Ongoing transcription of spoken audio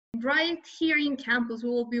right here in campus, we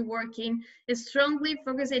will be working strongly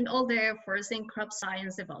focusing all the efforts in crop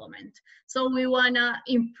science development. So we want to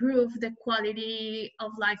improve the quality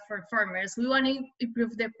of life for farmers. We want to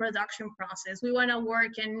improve the production process. We want to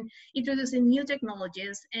work in introducing new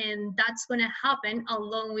technologies, and that's going to happen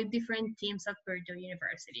along with different teams at Purdue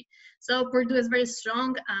University. So Purdue is very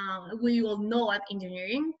strong. We all know at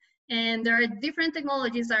engineering. And there are different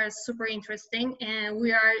technologies that are super interesting, and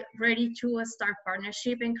we are ready to start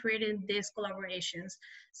partnership and creating these collaborations.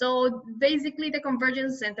 So basically, the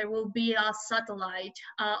Convergence Center will be a satellite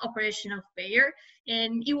operation of Bayer,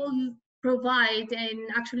 and it will provide, and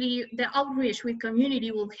actually the outreach with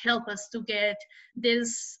community will help us to get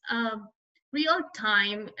this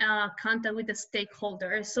real-time contact with the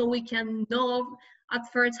stakeholders, so we can know at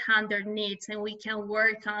first hand their needs, and we can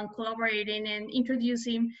work on collaborating and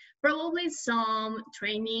introducing probably some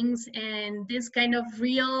trainings and this kind of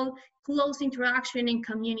real close interaction and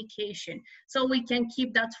communication, so we can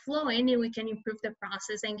keep that flowing and we can improve the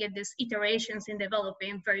process and get these iterations in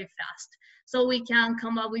developing very fast, so we can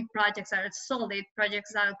come up with projects that are solid,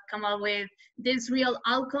 projects that come up with these real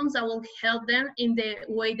outcomes that will help them in the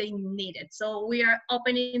way they need it. So we are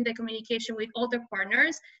opening the communication with other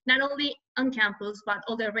partners, not only on campus, but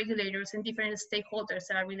other regulators and different stakeholders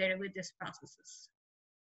that are related with these processes.